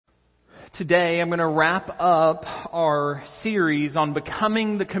Today I'm going to wrap up our series on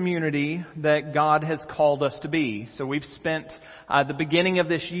becoming the community that God has called us to be. So we've spent the beginning of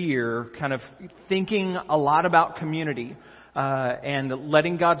this year kind of thinking a lot about community and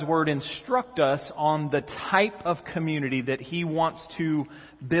letting God's Word instruct us on the type of community that He wants to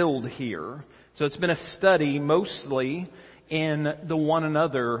build here. So it's been a study mostly in the one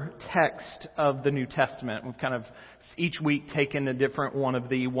another text of the New Testament. We've kind of each week taken a different one of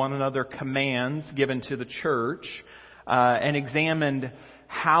the one another commands given to the church and examined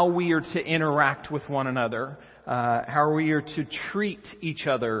how we are to interact with one another, how we are to treat each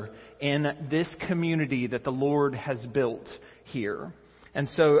other in this community that the Lord has built here. And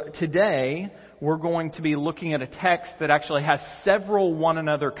so today we're going to be looking at a text that actually has several one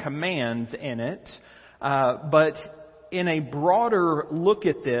another commands in it, but in a broader look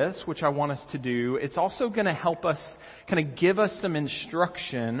at this, which I want us to do, it's also going to help us kind of give us some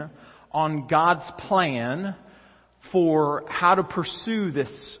instruction on God's plan for how to pursue this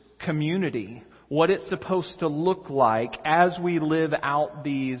community, what it's supposed to look like as we live out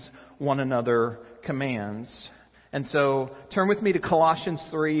these one another commands. And so turn with me to Colossians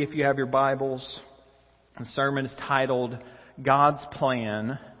 3 if you have your Bibles. The sermon is titled God's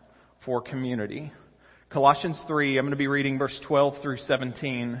Plan for Community. Colossians 3, I'm going to be reading verse 12 through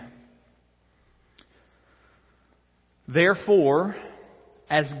 17. Therefore,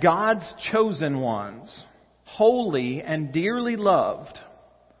 as God's chosen ones, holy and dearly loved,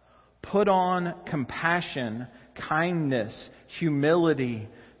 put on compassion, kindness, humility,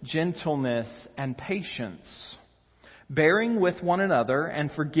 gentleness, and patience, bearing with one another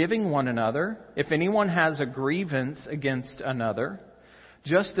and forgiving one another if anyone has a grievance against another.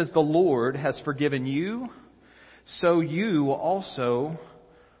 Just as the Lord has forgiven you, so you also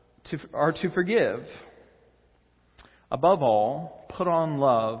are to forgive. Above all, put on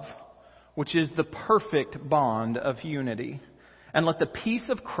love, which is the perfect bond of unity. And let the peace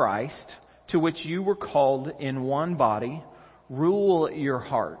of Christ, to which you were called in one body, rule your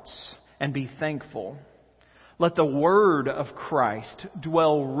hearts, and be thankful. Let the word of Christ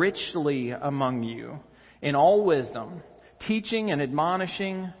dwell richly among you in all wisdom, teaching and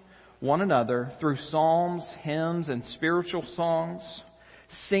admonishing one another through psalms, hymns, and spiritual songs,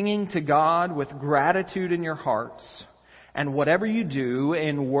 singing to God with gratitude in your hearts. And whatever you do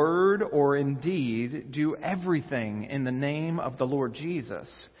in word or in deed, do everything in the name of the Lord Jesus,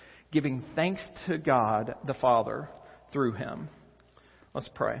 giving thanks to God the Father through Him. Let's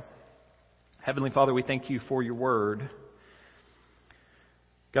pray. Heavenly Father, we thank you for your word.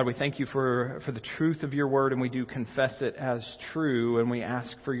 God, we thank you for the truth of your word, and we do confess it as true, and we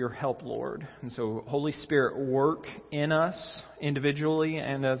ask for your help, Lord. And so, Holy Spirit, work in us individually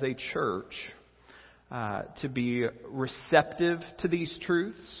and as a church to be receptive to these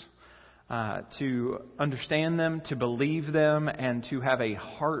truths, to understand them, to believe them, and to have a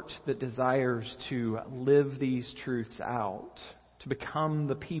heart that desires to live these truths out, to become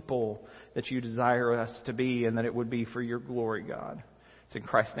the people that you desire us to be, and that it would be for your glory, God. It's in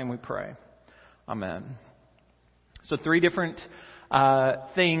Christ's name we pray. Amen. So 3 different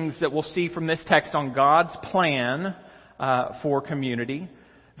things that we'll see from this text on God's plan for community.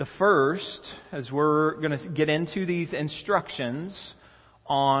 The first, as we're going to get into these instructions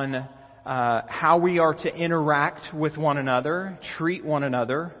on how we are to interact with one another, treat one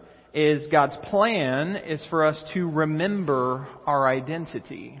another, is God's plan is for us to remember our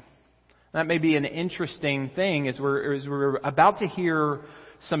identity. That may be an interesting thing as we're about to hear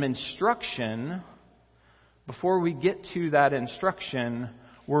some instruction. Before we get to that instruction,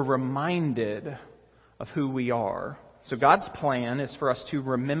 we're reminded of who we are. So God's plan is for us to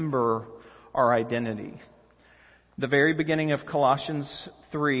remember our identity. The very beginning of Colossians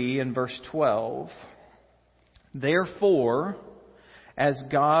 3 and verse 12. Therefore, as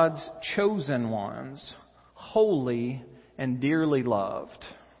God's chosen ones, holy and dearly loved.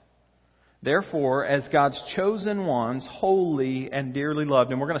 Therefore, as God's chosen ones, holy and dearly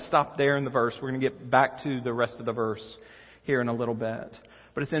loved. And we're going to stop there in the verse. We're going to get back to the rest of the verse here in a little bit.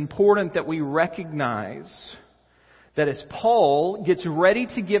 But it's important that we recognize that as Paul gets ready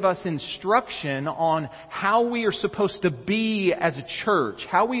to give us instruction on how we are supposed to be as a church,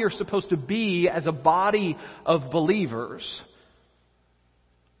 how we are supposed to be as a body of believers,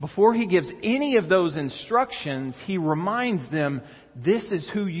 before he gives any of those instructions, he reminds them, this is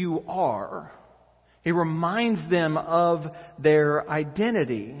who you are. He reminds them of their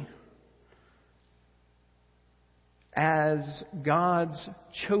identity as God's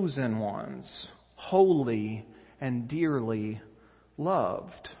chosen ones, holy and dearly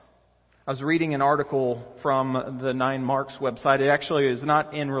loved. I was reading an article from the 9 Marks website. It actually is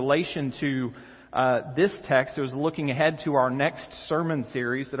not in relation to this text. It was looking ahead to our next sermon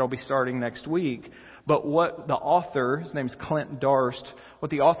series that I'll be starting next week. But what the author, his name's Clint Darst, what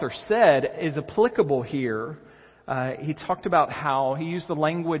the author said is applicable here. He talked about how he used the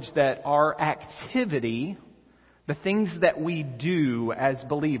language that our activity, the things that we do as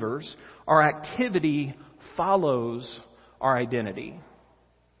believers, our activity follows our identity.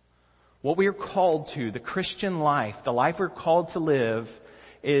 What we are called to, the Christian life, the life we're called to live,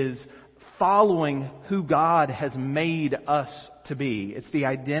 is following who God has made us to be. It's the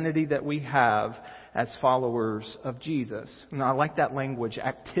identity that we have as followers of Jesus. And I like that language.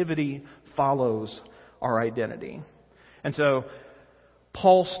 Activity follows our identity. And so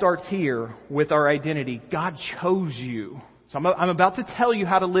Paul starts here with our identity. God chose you. So I'm about to tell you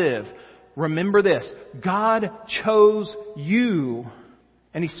how to live. Remember this. God chose you.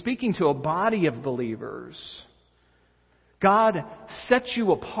 And he's speaking to a body of believers. God set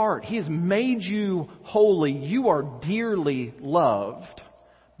you apart. He has made you holy. You are dearly loved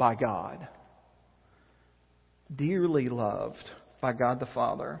by God. Dearly loved by God the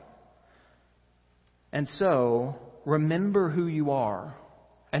Father. And so, remember who you are.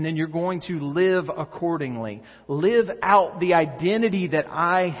 And then you're going to live accordingly. Live out the identity that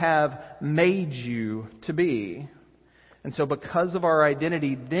I have made you to be. And so because of our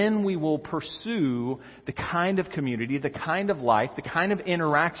identity, then we will pursue the kind of community, the kind of life, the kind of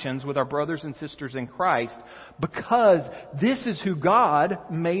interactions with our brothers and sisters in Christ, because this is who God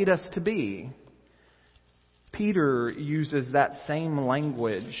made us to be. Peter uses that same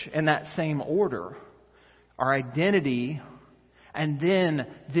language in that same order. Our identity, and then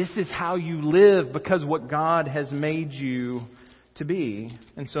this is how you live because what God has made you to be.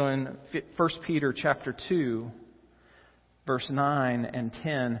 And so in 1 Peter chapter 2, verse 9 and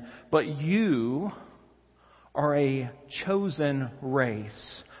 10, but you are a chosen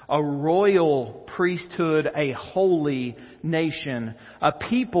race, a royal priesthood, a holy nation, a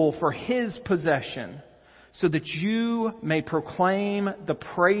people for His possession, so that you may proclaim the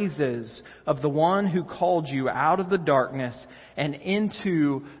praises of the one who called you out of the darkness and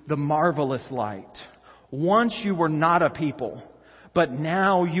into the marvelous light. Once you were not a people, but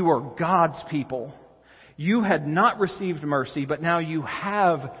now you are God's people. You had not received mercy, but now you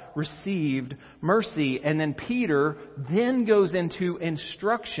have received mercy. And then Peter then goes into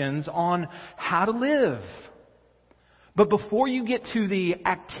instructions on how to live. But before you get to the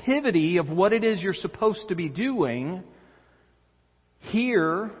activity of what it is you're supposed to be doing,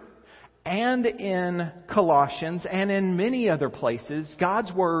 here and in Colossians and in many other places,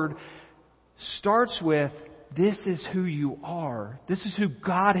 God's Word starts with, this is who you are. This is who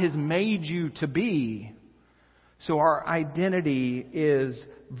God has made you to be. So our identity is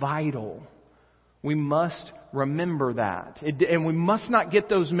vital. We must remember that. And we must not get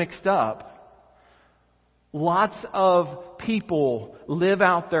those mixed up. Lots of people live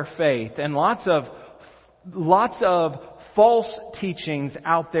out their faith, and lots of false teachings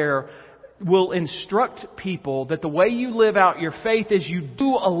out there will instruct people that the way you live out your faith is you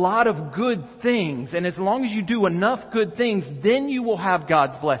do a lot of good things. And as long as you do enough good things, then you will have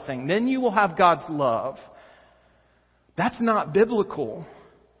God's blessing. Then you will have God's love. That's not biblical.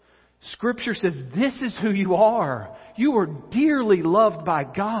 Scripture says this is who you are. You are dearly loved by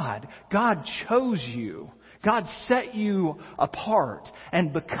God. God chose you. God set you apart.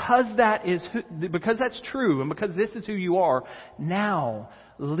 And because that's true, and because this is who you are, now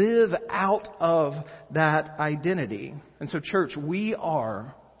live out of that identity. And so, church, we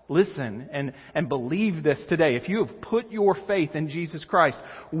are, listen and believe this today. If you have put your faith in Jesus Christ,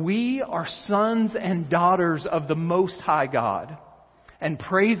 we are sons and daughters of the Most High God. And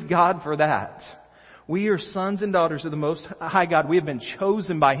praise God for that. We are sons and daughters of the Most High God. We have been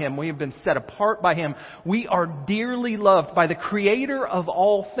chosen by Him. We have been set apart by Him. We are dearly loved by the Creator of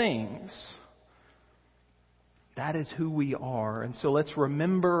all things. That is who we are. And so let's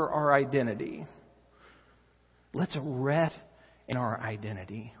remember our identity. Let's rest in our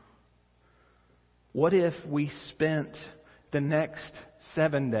identity. What if we spent the next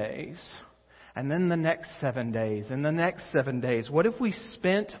 7 days, and then the next 7 days, and the next 7 days? What if we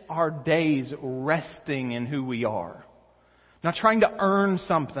spent our days resting in who we are? Not trying to earn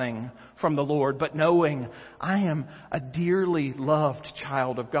something from the Lord, but knowing I am a dearly loved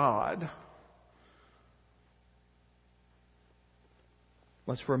child of God.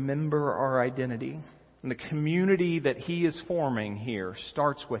 Let's remember our identity. And the community that he is forming here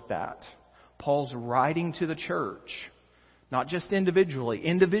starts with that. Paul's writing to the church Not just individually.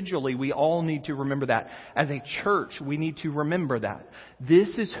 Individually, we all need to remember that. As a church, we need to remember that.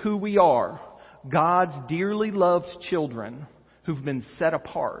 This is who we are. God's dearly loved children who've been set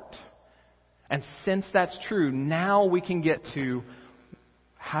apart. And since that's true, now we can get to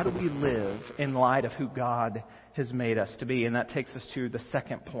how do we live in light of who God has made us to be. And that takes us to the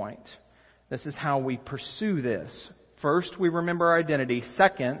second point. This is how we pursue this. First, we remember our identity.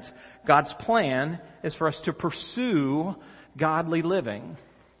 Second, God's plan is for us to pursue godly living.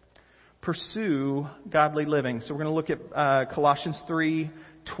 Pursue godly living. So we're going to look at Colossians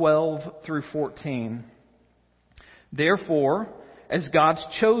 3:12 through 14. Therefore, as God's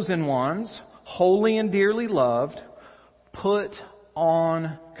chosen ones, holy and dearly loved, put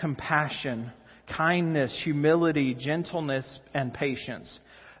on compassion, kindness, humility, gentleness, and patience,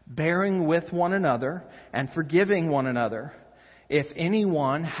 bearing with one another and forgiving one another, if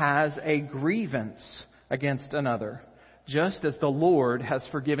anyone has a grievance against another. Just as the Lord has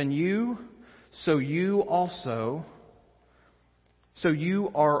forgiven you, so you are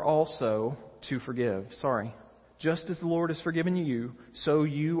also to forgive. Just as the Lord has forgiven you, so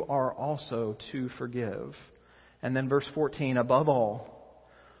you are also to forgive. And then verse 14, above all,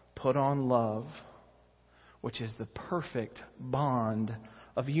 put on love, which is the perfect bond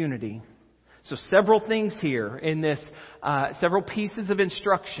of unity. So several things here in this, several pieces of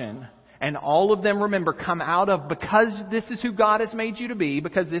instruction. And all of them, remember, come out of, because this is who God has made you to be,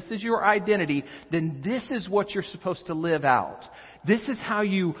 because this is your identity, then this is what you're supposed to live out. This is how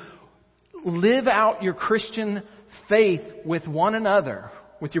you live out your Christian faith with one another,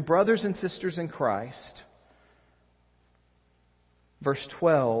 with your brothers and sisters in Christ. Verse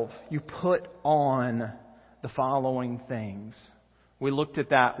 12, you put on the following things. We looked at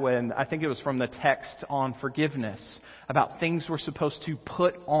that when, I think it was from the text on forgiveness, about things we're supposed to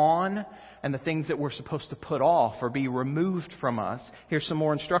put on and the things that we're supposed to put off or be removed from us. Here's some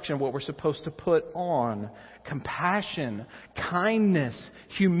more instruction of what we're supposed to put on. Compassion, kindness,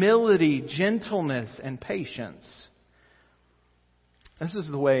 humility, gentleness, and patience. This is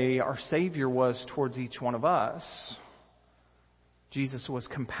the way our Savior was towards each one of us. Jesus was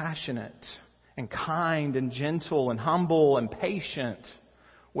compassionate and kind and gentle and humble and patient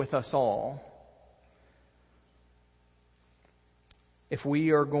with us all. If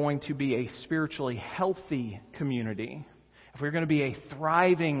we are going to be a spiritually healthy community, if we're going to be a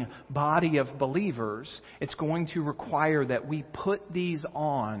thriving body of believers, it's going to require that we put these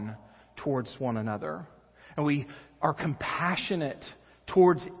on towards one another. And we are compassionate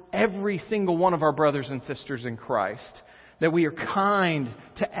towards every single one of our brothers and sisters in Christ. That we are kind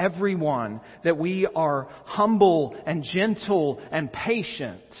to everyone. That we are humble and gentle and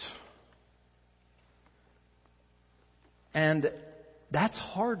patient. And that's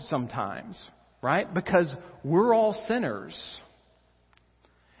hard sometimes, right? Because we're all sinners.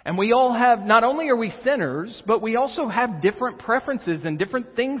 And we all have, not only are we sinners, but we also have different preferences and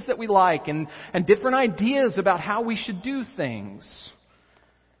different things that we like and different ideas about how we should do things.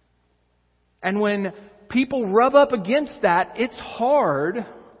 And when people rub up against that, it's hard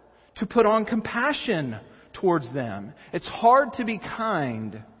to put on compassion towards them. It's hard to be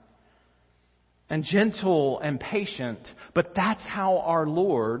kind and gentle and patient, but that's how our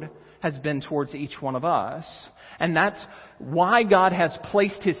Lord has been towards each one of us. And that's why God has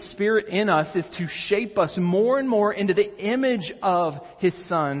placed His Spirit in us, is to shape us more and more into the image of His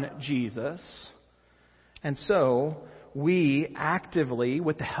Son, Jesus. And so we actively,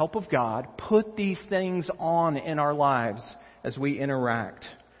 with the help of God, put these things on in our lives as we interact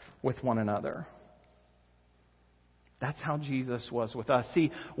with one another. That's how Jesus was with us.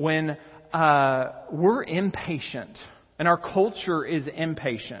 See, when we're impatient, and our culture is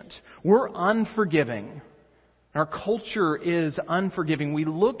impatient, we're unforgiving. Our culture is unforgiving. We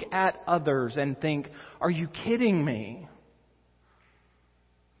look at others and think, are you kidding me?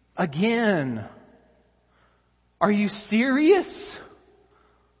 Again? Are you serious?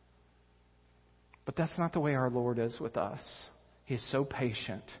 But that's not the way our Lord is with us. He is so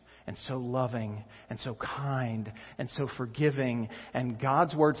patient and so loving and so kind and so forgiving. And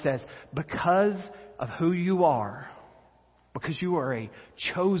God's Word says, because of who you are, because you are a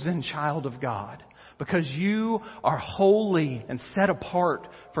chosen child of God, because you are holy and set apart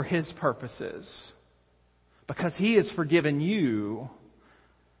for His purposes, because He has forgiven you,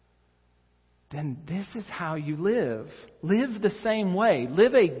 then this is how you live. Live the same way.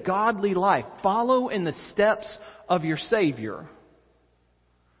 Live a godly life. Follow in the steps of your Savior.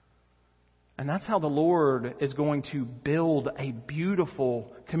 And that's how the Lord is going to build a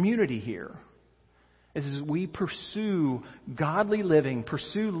beautiful community here. As we pursue godly living,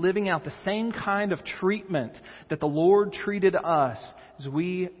 pursue living out the same kind of treatment that the Lord treated us, as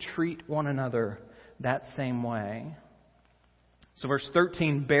we treat one another that same way. So verse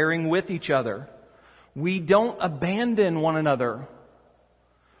 13, bearing with each other. We don't abandon one another.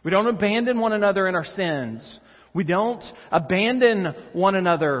 We don't abandon one another in our sins. We don't abandon one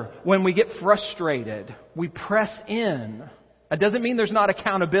another when we get frustrated. We press in. That doesn't mean there's not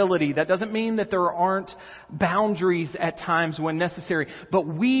accountability. That doesn't mean that there aren't boundaries at times when necessary. But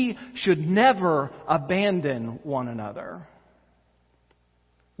we should never abandon one another.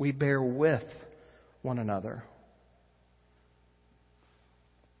 We bear with one another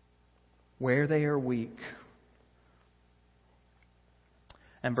where they are weak.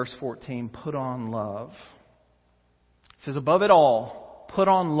 And verse 14, put on love. It says, above it all, put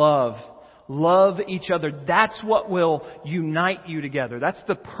on love. Love each other. That's what will unite you together. That's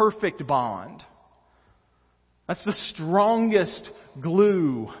the perfect bond. That's the strongest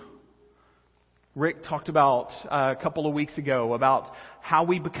glue. Rick talked about a couple of weeks ago about how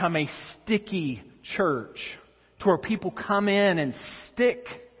we become a sticky church to where people come in and stick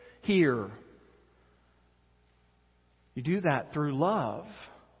here. You do that through love.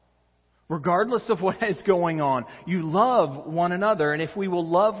 Regardless of what is going on, you love one another. And if we will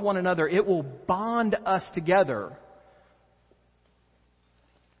love one another, it will bond us together.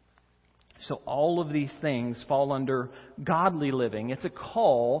 So all of these things fall under godly living. It's a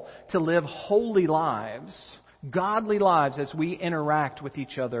call to live holy lives, godly lives as we interact with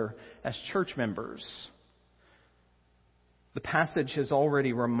each other as church members. The passage has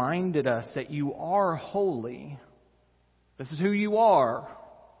already reminded us that you are holy. This is who you are.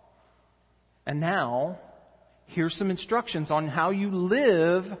 And now, here's some instructions on how you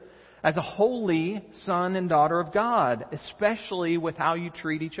live as a holy son and daughter of God, especially with how you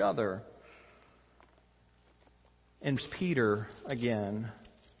treat each other. And Peter again,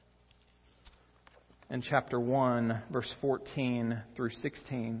 in chapter 1, verse 14 through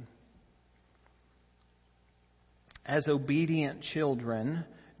 16. As obedient children,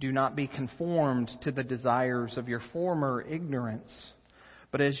 do not be conformed to the desires of your former ignorance.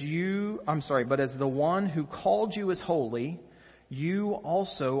 But as the one who called you is holy, you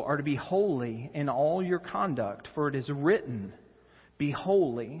also are to be holy in all your conduct. For it is written, be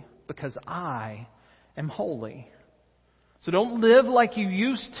holy, because I am holy. So don't live like you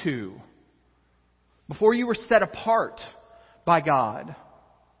used to before you were set apart by God.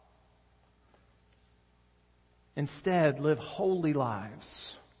 Instead, live holy lives.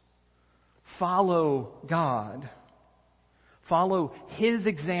 Follow God. Follow His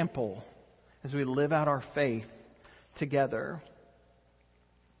example as we live out our faith together.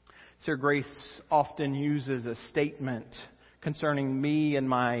 Sarah Grace often uses a statement concerning me and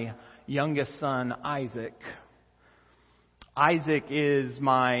my youngest son, Isaac. Isaac is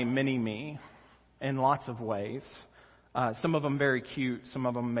my mini-me in lots of ways. Some of them very cute, some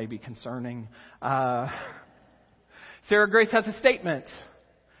of them maybe concerning. Sarah Grace has a statement,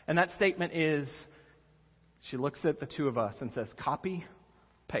 and that statement is, she looks at the two of us and says, copy,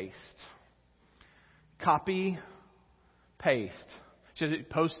 paste. Copy, paste. She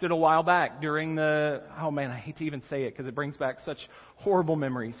posted a while back during I hate to even say it because it brings back such horrible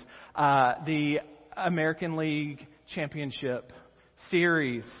memories. The American League Championship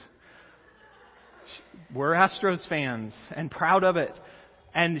Series. We're Astros fans and proud of it.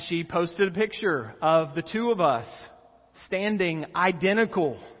 And she posted a picture of the two of us standing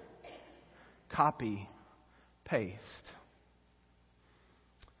identical. Copy, paste.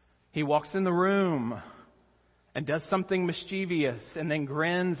 He walks in the room and does something mischievous and then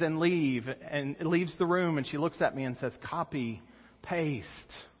grins and leaves the room, and she looks at me and says, copy, paste.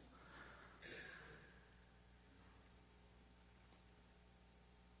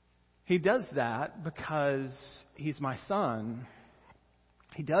 He does that because he's my son.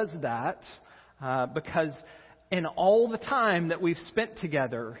 He does that because in all the time that we've spent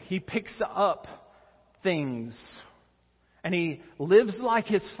together, he picks up things and he lives like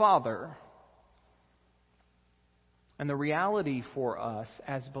his father. And the reality for us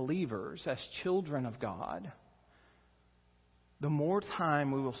as believers, as children of God, the more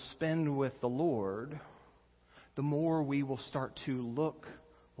time we will spend with the Lord, the more we will start to look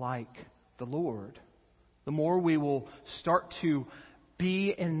like the Lord. The more we will start to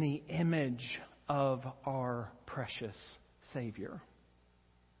be in the image of our precious Savior.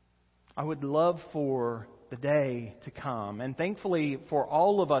 I would love for the day to come, and thankfully for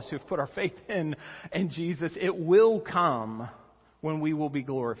all of us who've put our faith in Jesus, it will come when we will be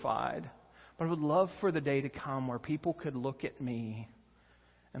glorified. But I would love for the day to come where people could look at me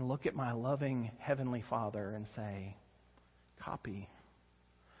and look at my loving Heavenly Father and say, copy,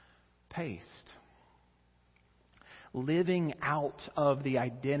 paste. Living out of the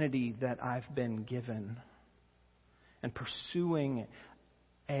identity that I've been given and pursuing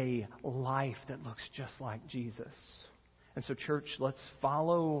a life that looks just like Jesus. And so, church, let's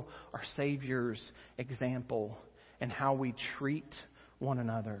follow our Savior's example in how we treat one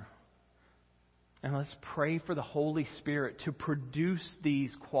another. And let's pray for the Holy Spirit to produce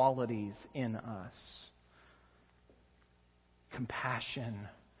these qualities in us. Compassion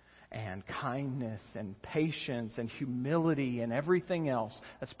and kindness and patience and humility and everything else.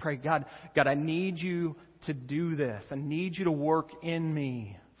 Let's pray, God, I need you to do this. I need you to work in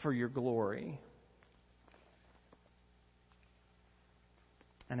me for your glory.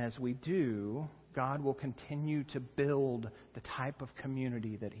 And as we do, God will continue to build the type of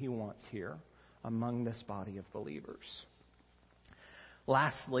community that He wants here among this body of believers.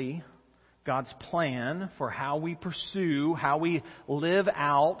 Lastly, God's plan for how we pursue, how we live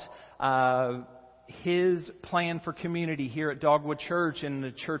out His plan for community here at Dogwood Church and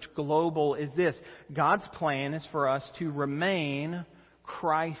the church global is this. God's plan is for us to remain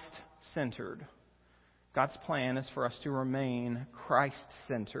Christ-centered. God's plan is for us to remain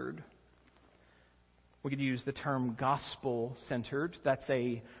Christ-centered. We could use the term gospel-centered. That's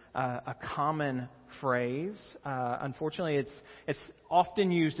a common phrase. Unfortunately, it's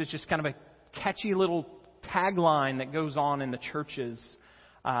often used as just kind of a catchy little tagline that goes on in the churches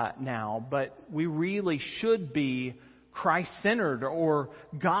now. But we really should be Christ-centered or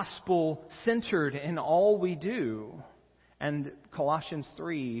gospel-centered in all we do. And Colossians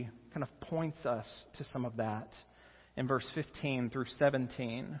 3 kind of points us to some of that in verse 15 through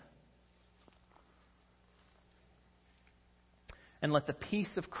 17. And let the peace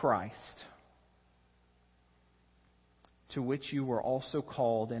of Christ, to which you were also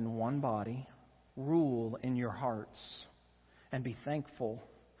called in one body, rule in your hearts, and be thankful.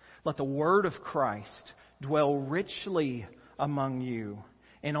 Let the word of Christ dwell richly among you,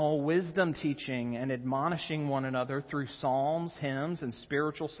 in all wisdom teaching and admonishing one another through psalms, hymns, and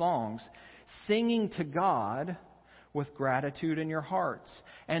spiritual songs, singing to God with gratitude in your hearts.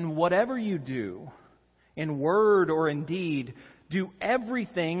 And whatever you do, in word or in deed, do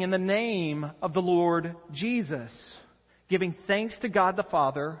everything in the name of the Lord Jesus, giving thanks to God the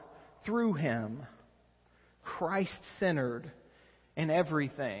Father through Him, Christ-centered in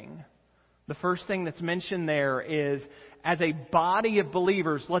everything. The first thing that's mentioned there is, as a body of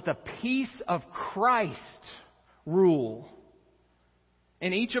believers, let the peace of Christ rule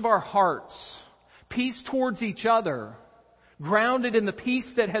in each of our hearts. Peace towards each other, grounded in the peace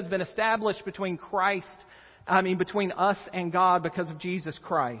that has been established between us and God because of Jesus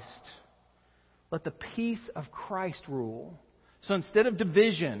Christ. Let the peace of Christ rule. So instead of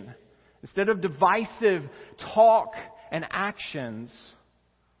division, instead of divisive talk and actions,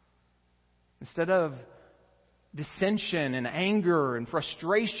 instead of dissension and anger and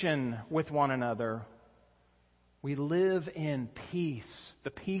frustration with one another, we live in peace,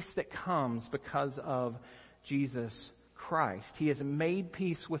 the peace that comes because of Jesus Christ. He has made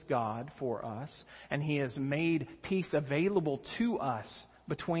peace with God for us, and He has made peace available to us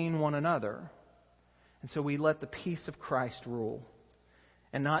between one another. And so we let the peace of Christ rule,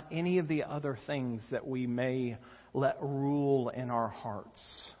 and not any of the other things that we may let rule in our hearts.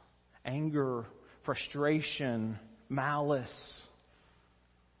 Anger, frustration, malice.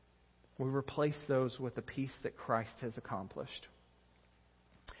 We replace those with the peace that Christ has accomplished.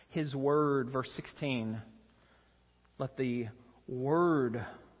 His word, verse 16, let the word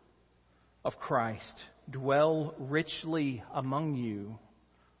of Christ dwell richly among you.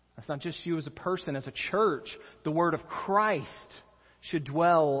 That's not just you as a person, as a church. The word of Christ should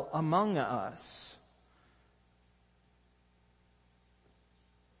dwell among us.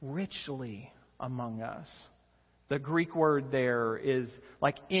 Richly among us. The Greek word there is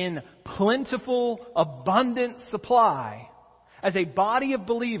like in plentiful, abundant supply. As a body of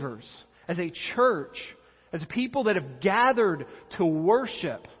believers, as a church, as a people that have gathered to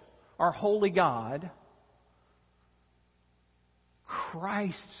worship our holy God,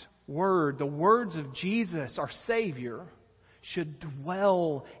 Christ's word, the words of Jesus, our Savior, should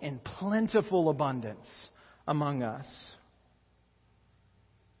dwell in plentiful abundance among us.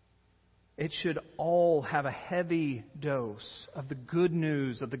 It should all have a heavy dose of the good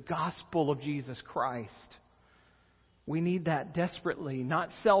news of the gospel of Jesus Christ. We need that desperately. Not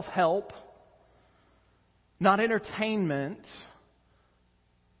self-help, not entertainment,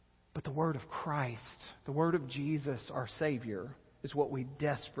 but the word of Christ, the word of Jesus, our Savior, is what we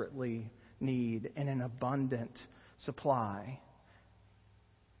desperately need in an abundant supply.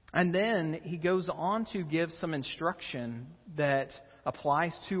 And then he goes on to give some instruction that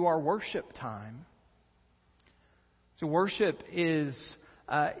applies to our worship time. So worship is,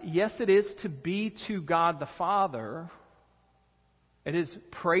 yes, it is to be to God the Father. It is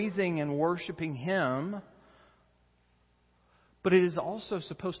praising and worshiping Him. But it is also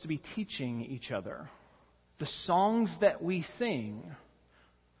supposed to be teaching each other. The songs that we sing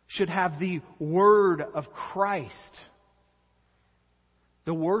should have the Word of Christ.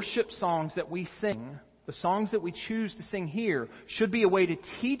 The worship songs that we sing, the songs that we choose to sing here, should be a way to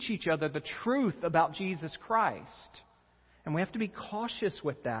teach each other the truth about Jesus Christ. And we have to be cautious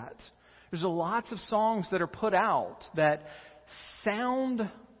with that. There's lots of songs that are put out that sound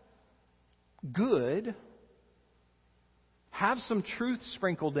good, have some truth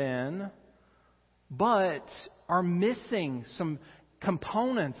sprinkled in, but are missing some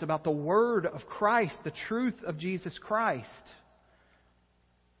components about the Word of Christ, the truth of Jesus Christ.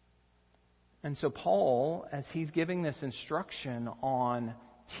 And so Paul, as he's giving this instruction on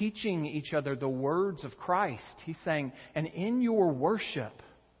teaching each other the words of Christ, he's saying, and in your worship,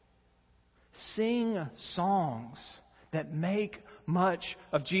 sing songs that make much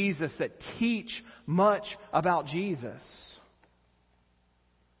of Jesus, that teach much about Jesus.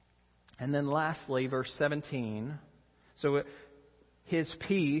 And then lastly, verse 17. So His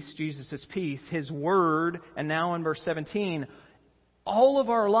peace, Jesus' peace, His word, and now in verse 17, all of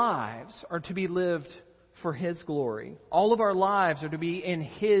our lives are to be lived for His glory. All of our lives are to be in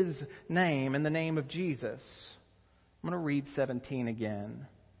His name, in the name of Jesus. I'm going to read 17 again.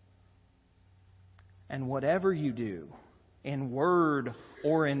 And whatever you do, in word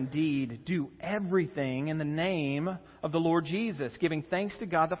or in deed, do everything in the name of the Lord Jesus, giving thanks to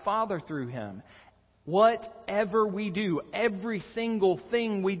God the Father through Him. Whatever we do, every single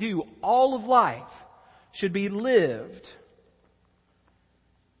thing we do, all of life should be lived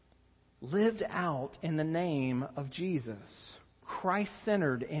out in the name of Jesus.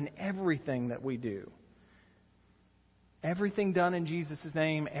 Christ-centered in everything that we do. Everything done in Jesus'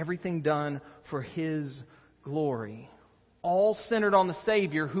 name, everything done for His glory. All centered on the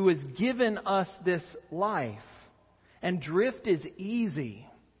Savior who has given us this life. And drift is easy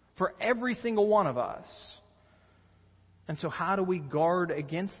for every single one of us. And so how do we guard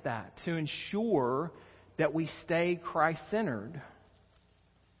against that to ensure that we stay Christ-centered?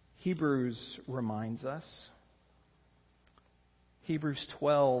 Hebrews reminds us. Hebrews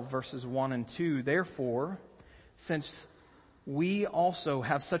 12 verses 1 and 2. Therefore, since we also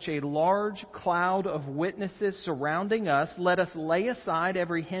have such a large cloud of witnesses surrounding us, let us lay aside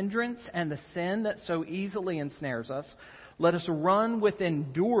every hindrance and the sin that so easily ensnares us. Let us run with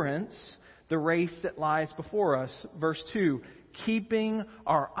endurance the race that lies before us. Verse 2, keeping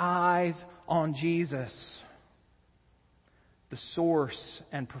our eyes on Jesus, the source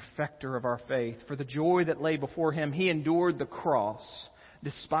and perfecter of our faith. For the joy that lay before Him, He endured the cross,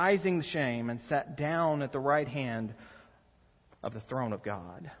 despising the shame, and sat down at the right hand of the throne of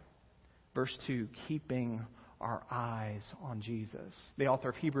God. Verse 2, keeping our eyes on Jesus. The author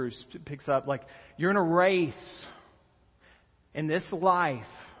of Hebrews picks up like, you're in a race in this life,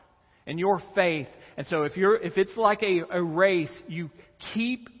 in your faith. And so if it's like a race, you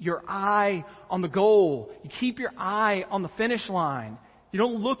keep your eye on the goal. You keep your eye on the finish line. You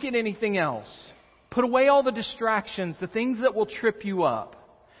don't look at anything else. Put away all the distractions, the things that will trip you up,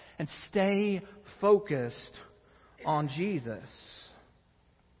 and stay focused on Jesus.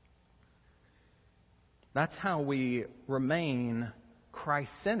 That's how we remain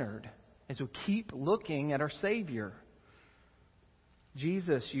Christ-centered, as we keep looking at our Savior.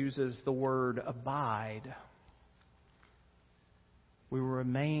 Jesus uses the word abide. We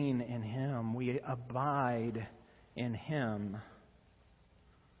remain in Him. We abide in Him.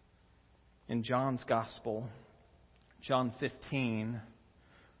 In John's Gospel, John 15,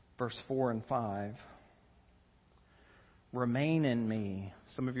 verse 4 and 5. Remain in me.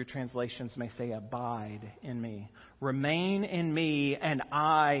 Some of your translations may say abide in me. Remain in me and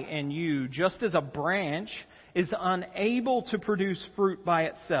I in you. Just as a branch is unable to produce fruit by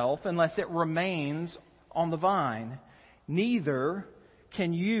itself unless it remains on the vine, neither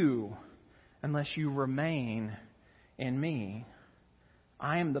can you unless you remain in me.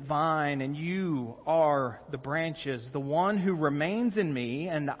 I am the vine and you are the branches. The one who remains in me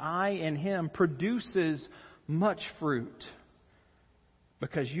and I in him produces much fruit,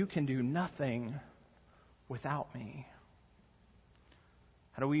 because you can do nothing without me.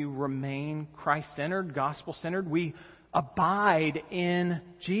 How do we remain Christ-centered, gospel-centered? We abide in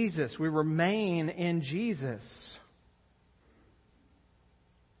Jesus. We remain in Jesus.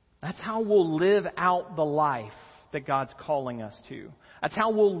 That's how we'll live out the life that God's calling us to. That's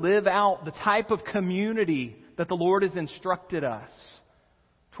how we'll live out the type of community that the Lord has instructed us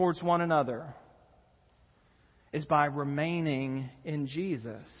towards one another, is by remaining in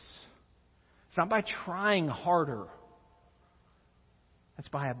Jesus. It's not by trying harder. It's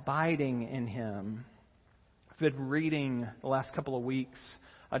by abiding in Him. I've been reading the last couple of weeks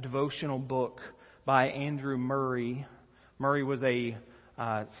a devotional book by Andrew Murray. Murray was a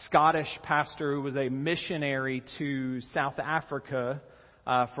Scottish pastor who was a missionary to South Africa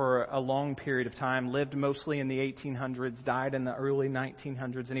for a long period of time, lived mostly in the 1800s, died in the early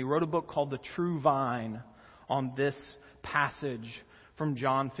 1900s, and he wrote a book called The True Vine on this passage from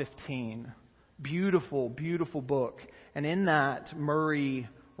John 15. Beautiful, beautiful book. And in that, Murray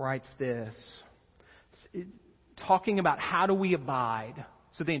writes this, talking about how do we abide.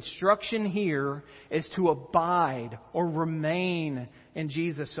 So the instruction here is to abide or remain in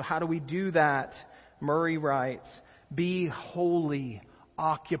Jesus. So how do we do that? Murray writes, be wholly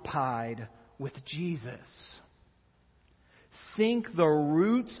occupied with Jesus. Sink the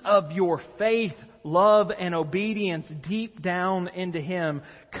roots of your faith, love, and obedience deep down into Him.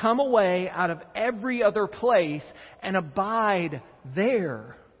 Come away out of every other place and abide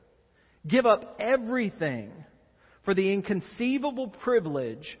there. Give up everything for the inconceivable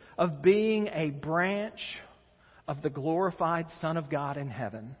privilege of being a branch of the glorified Son of God in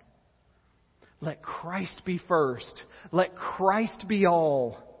heaven. Let Christ be first. Let Christ be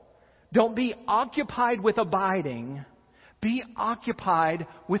all. Don't be occupied with abiding. Be occupied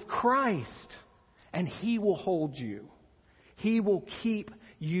with Christ, and He will hold you. He will keep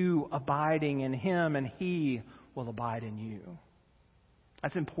you abiding in Him, and He will abide in you.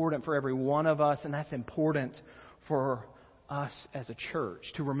 That's important for every one of us, and that's important for us as a church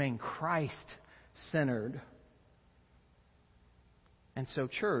to remain Christ-centered. And so,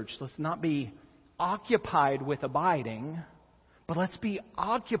 church, let's not be occupied with abiding, but let's be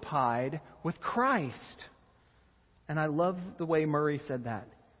occupied with Christ. And I love the way Murray said that.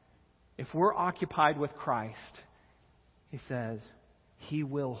 If we're occupied with Christ, he says, He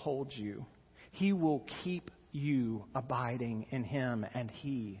will hold you. He will keep you abiding in Him, and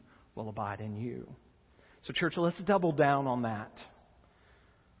He will abide in you. So, church, let's double down on that.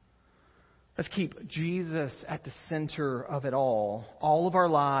 Let's keep Jesus at the center of it all of our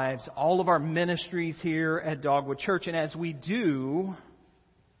lives, all of our ministries here at Dogwood Church. And as we do,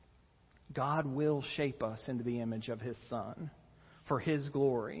 God will shape us into the image of His Son for His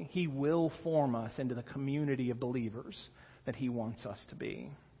glory. He will form us into the community of believers that He wants us to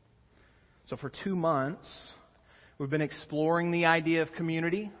be. So for 2 months, we've been exploring the idea of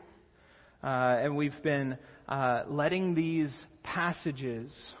community. And we've been letting these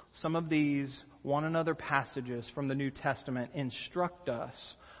passages, some of these one another passages from the New Testament, instruct us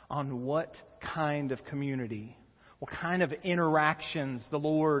on what kind of community, what kind of interactions the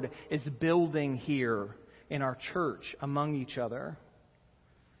Lord is building here in our church among each other.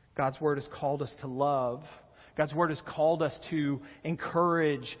 God's Word has called us to love. God's Word has called us to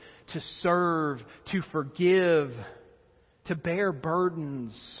encourage, to serve, to forgive, to bear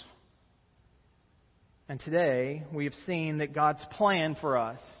burdens. And today, we have seen that God's plan for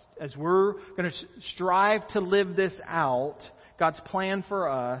us, as we're going to strive to live this out, God's plan for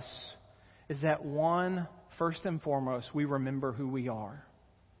us is that first and foremost, we remember who we are.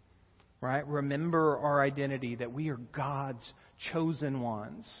 Right? Remember our identity, that we are God's chosen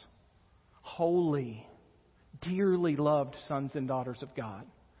ones, holy, dearly loved sons and daughters of God.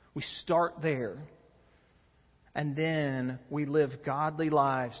 We start there. And then we live godly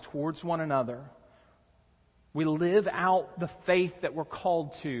lives towards one another. We live out the faith that we're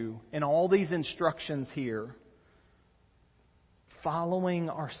called to in all these instructions here, following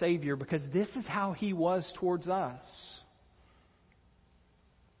our Savior, because this is how He was towards us.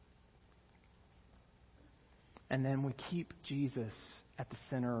 And then we keep Jesus at the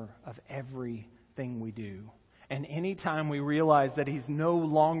center of everything we do. And anytime we realize that He's no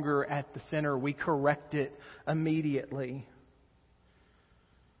longer at the center, we correct it immediately.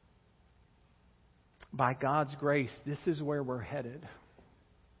 By God's grace, this is where we're headed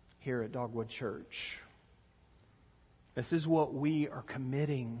here at Dogwood Church. This is what we are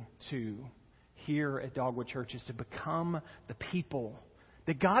committing to here at Dogwood Church, is to become the people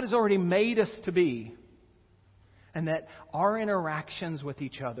that God has already made us to be. And that our interactions with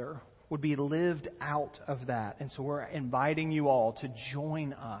each other would be lived out of that. And so we're inviting you all to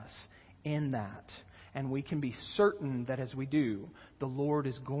join us in that. And we can be certain that as we do, the Lord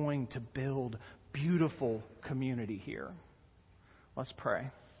is going to build beautiful community here. Let's pray.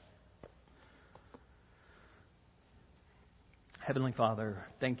 Heavenly Father,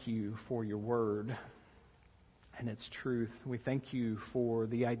 thank You for Your Word. and its truth. We thank you for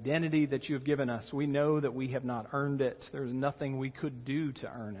the identity that you have given us. We know that we have not earned it. There's nothing we could do to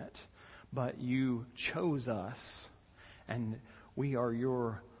earn it, but you chose us, and we are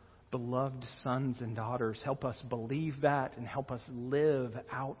your beloved sons and daughters. Help us believe that and help us live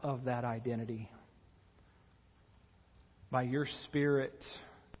out of that identity. By your Spirit,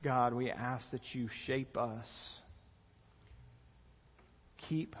 God, we ask that you shape us.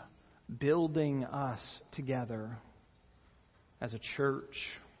 Keep building us together as a church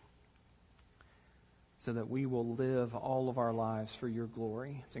so that we will live all of our lives for your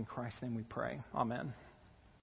glory. It's in Christ's name we pray. Amen.